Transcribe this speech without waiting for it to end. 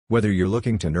Whether you're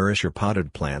looking to nourish your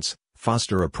potted plants,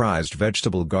 foster a prized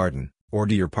vegetable garden, or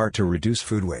do your part to reduce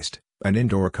food waste, an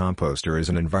indoor composter is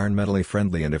an environmentally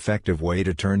friendly and effective way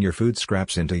to turn your food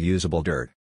scraps into usable dirt.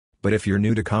 But if you're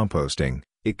new to composting,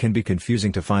 it can be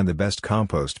confusing to find the best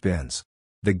compost bins.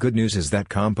 The good news is that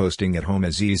composting at home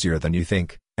is easier than you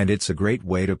think, and it's a great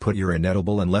way to put your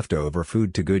inedible and leftover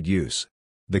food to good use.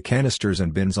 The canisters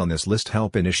and bins on this list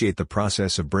help initiate the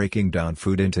process of breaking down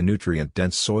food into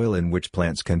nutrient-dense soil in which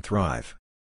plants can thrive.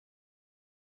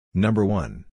 Number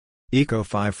 1. Eco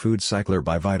 5 Food Cycler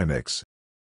by Vitamix.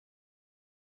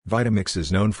 Vitamix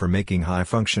is known for making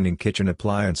high-functioning kitchen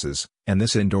appliances, and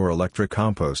this indoor electric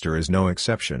composter is no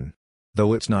exception.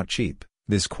 Though it's not cheap,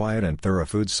 this quiet and thorough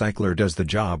food cycler does the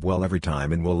job well every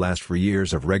time and will last for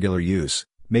years of regular use,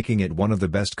 making it one of the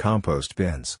best compost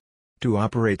bins. To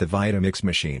operate the Vitamix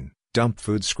machine, dump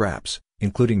food scraps,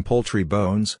 including poultry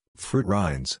bones, fruit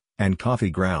rinds, and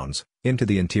coffee grounds, into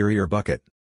the interior bucket.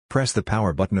 Press the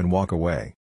power button and walk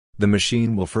away. The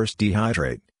machine will first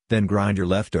dehydrate, then grind your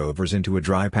leftovers into a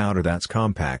dry powder that's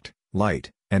compact,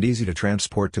 light, and easy to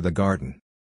transport to the garden.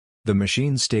 The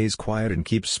machine stays quiet and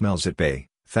keeps smells at bay,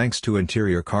 thanks to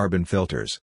interior carbon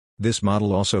filters. This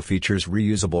model also features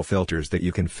reusable filters that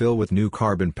you can fill with new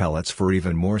carbon pellets for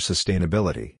even more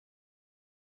sustainability.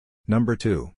 Number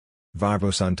 2.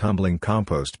 Vivosun Tumbling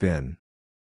Compost Bin.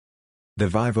 The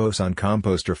Vivosun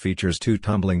composter features 2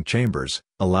 tumbling chambers,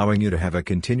 allowing you to have a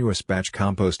continuous batch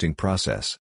composting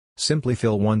process. Simply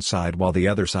fill one side while the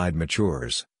other side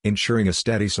matures, ensuring a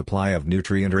steady supply of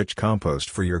nutrient-rich compost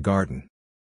for your garden.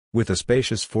 With a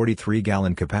spacious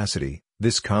 43-gallon capacity,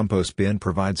 this compost bin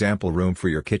provides ample room for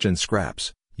your kitchen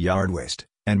scraps, yard waste,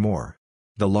 and more.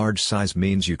 The large size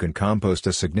means you can compost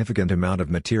a significant amount of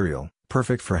material,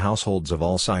 perfect for households of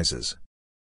all sizes.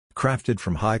 Crafted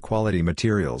from high-quality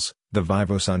materials, the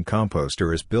Vivosun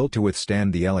composter is built to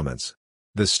withstand the elements.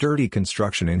 The sturdy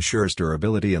construction ensures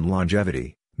durability and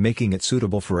longevity, making it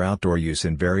suitable for outdoor use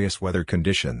in various weather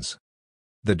conditions.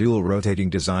 The dual rotating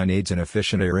design aids in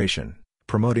efficient aeration,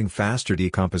 promoting faster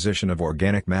decomposition of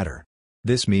organic matter.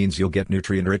 This means you'll get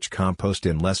nutrient-rich compost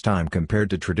in less time compared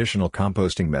to traditional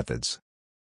composting methods.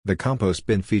 The compost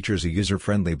bin features a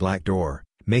user-friendly black door,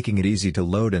 making it easy to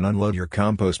load and unload your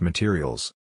compost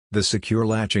materials. The secure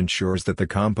latch ensures that the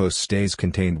compost stays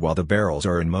contained while the barrels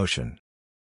are in motion.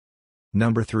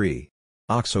 Number 3.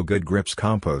 OXO Good Grips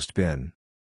Compost Bin.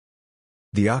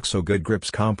 The OXO Good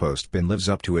Grips Compost Bin lives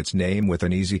up to its name with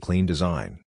an easy clean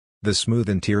design. The smooth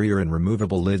interior and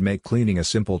removable lid make cleaning a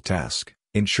simple task,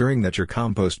 ensuring that your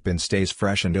compost bin stays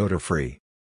fresh and odor-free.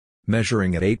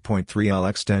 Measuring at 8.3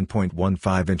 x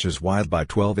 10.15 inches wide by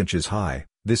 12 inches high,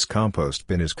 this compost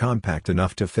bin is compact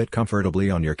enough to fit comfortably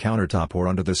on your countertop or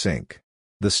under the sink.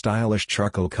 The stylish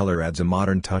charcoal color adds a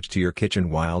modern touch to your kitchen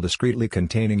while discreetly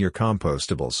containing your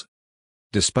compostables.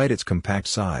 Despite its compact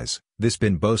size, this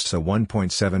bin boasts a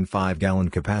 1.75-gallon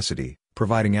capacity,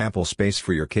 providing ample space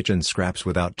for your kitchen scraps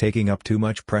without taking up too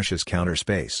much precious counter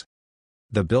space.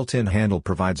 The built-in handle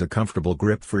provides a comfortable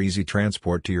grip for easy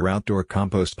transport to your outdoor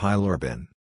compost pile or bin.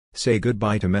 Say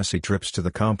goodbye to messy trips to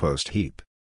the compost heap.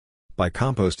 By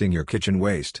composting your kitchen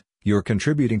waste, you're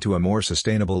contributing to a more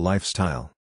sustainable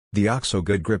lifestyle. The OXO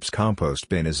Good Grips Compost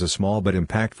Bin is a small but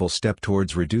impactful step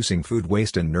towards reducing food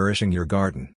waste and nourishing your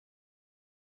garden.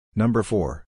 Number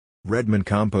 4. Redmond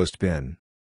Compost Bin.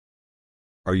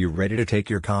 Are you ready to take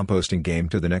your composting game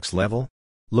to the next level?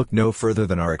 Look no further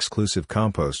than our exclusive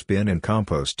compost bin and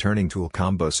compost turning tool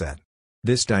combo set.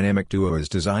 This dynamic duo is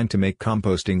designed to make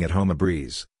composting at home a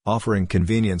breeze, offering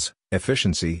convenience,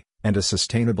 efficiency, and a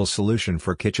sustainable solution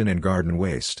for kitchen and garden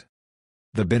waste.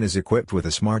 The bin is equipped with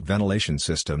a smart ventilation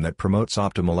system that promotes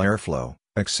optimal airflow,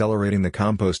 accelerating the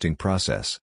composting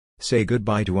process. Say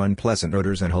goodbye to unpleasant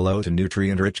odors and hello to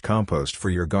nutrient-rich compost for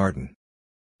your garden.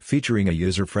 Featuring a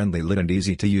user-friendly lid and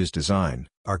easy-to-use design,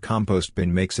 our compost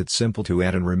bin makes it simple to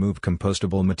add and remove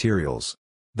compostable materials.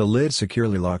 The lid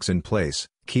securely locks in place,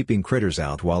 keeping critters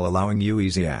out while allowing you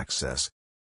easy access.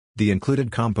 The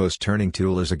included compost turning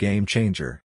tool is a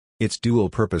game-changer. Its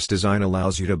dual-purpose design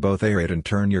allows you to both aerate and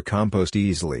turn your compost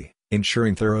easily,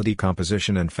 ensuring thorough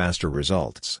decomposition and faster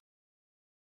results.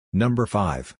 Number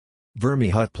 5.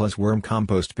 Vermi Hut Plus Worm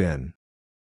Compost Bin.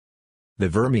 The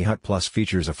Vermi Hut Plus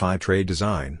features a 5-tray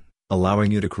design,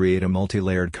 allowing you to create a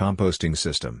multi-layered composting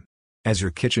system. As your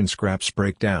kitchen scraps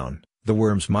break down, the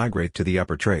worms migrate to the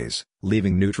upper trays,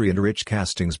 leaving nutrient-rich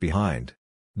castings behind.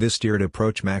 This tiered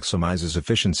approach maximizes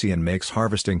efficiency and makes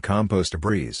harvesting compost a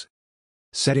breeze.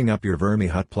 Setting up your Vermi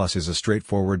Hut Plus is a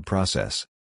straightforward process.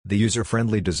 The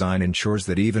user-friendly design ensures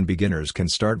that even beginners can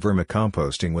start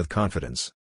vermicomposting with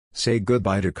confidence. Say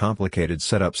goodbye to complicated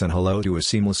setups and hello to a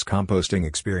seamless composting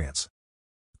experience.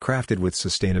 Crafted with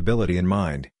sustainability in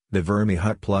mind, the Vermi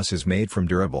Hut Plus is made from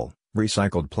durable,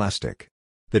 recycled plastic.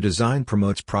 The design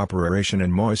promotes proper aeration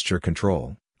and moisture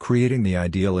control, creating the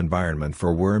ideal environment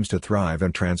for worms to thrive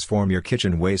and transform your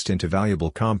kitchen waste into valuable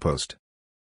compost.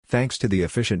 Thanks to the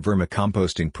efficient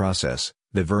vermicomposting process,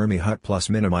 the Vermi Hut Plus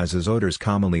minimizes odors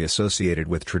commonly associated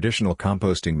with traditional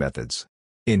composting methods.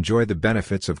 Enjoy the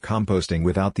benefits of composting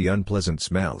without the unpleasant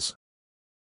smells.